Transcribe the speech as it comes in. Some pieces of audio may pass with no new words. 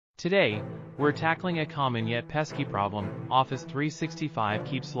Today, we're tackling a common yet pesky problem. Office 365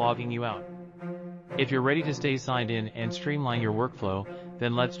 keeps logging you out. If you're ready to stay signed in and streamline your workflow,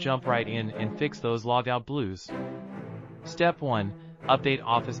 then let's jump right in and fix those logout blues. Step 1. Update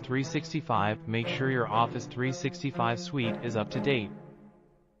Office 365. Make sure your Office 365 suite is up to date.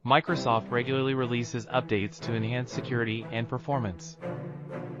 Microsoft regularly releases updates to enhance security and performance.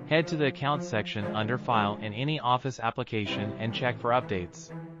 Head to the Accounts section under File in any Office application and check for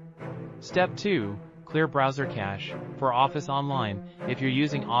updates. Step 2. Clear browser cache. For Office Online, if you're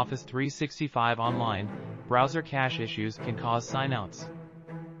using Office 365 Online, browser cache issues can cause signouts.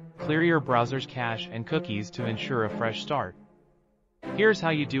 Clear your browser's cache and cookies to ensure a fresh start. Here's how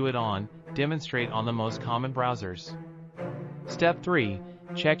you do it demonstrate on the most common browsers. Step 3.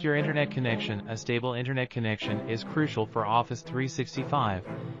 Check your internet connection. A stable internet connection is crucial for Office 365,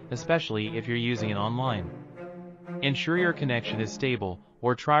 especially if you're using it online. Ensure your connection is stable,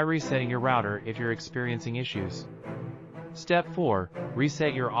 or try resetting your router if you're experiencing issues. Step 4.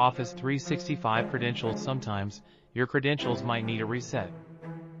 Reset your Office 365 credentials. Sometimes, your credentials might need a reset.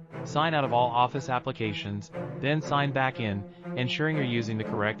 Sign out of all Office applications, then sign back in, ensuring you're using the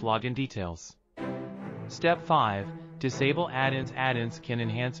correct login details. Step 5. Disable add-ins. Add-ins can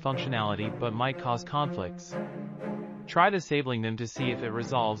enhance functionality but might cause conflicts. Try disabling them to see if it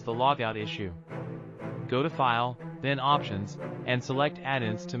resolves the logout issue. Go to File, then Options, and select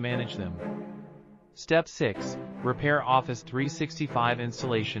Add-ins to manage them. Step 6. Repair Office 365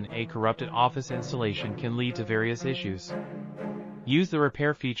 installation. A corrupted Office installation can lead to various issues. Use the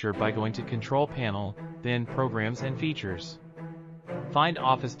repair feature by going to Control Panel, then Programs and Features. Find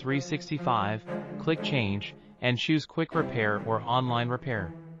Office 365, click Change, and choose Quick Repair or Online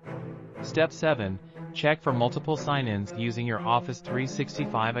Repair. Step 7. Check for multiple sign-ins. Using your Office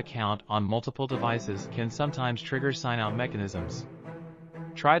 365 account on multiple devices can sometimes trigger sign-out mechanisms.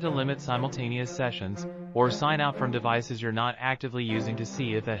 Try to limit simultaneous sessions, or sign out from devices you're not actively using to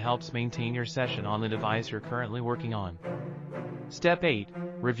see if that helps maintain your session on the device you're currently working on. Step 8.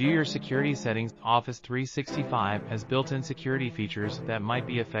 Review your security settings. Office 365 has built-in security features that might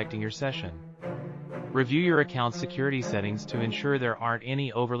be affecting your session. Review your account's security settings to ensure there aren't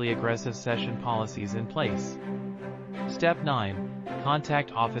any overly aggressive session policies in place. Step 9.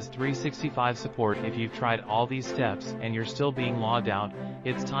 Contact Office 365 support. If you've tried all these steps and you're still being logged out,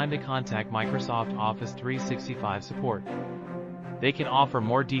 it's time to contact Microsoft Office 365 support. They can offer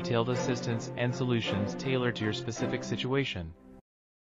more detailed assistance and solutions tailored to your specific situation.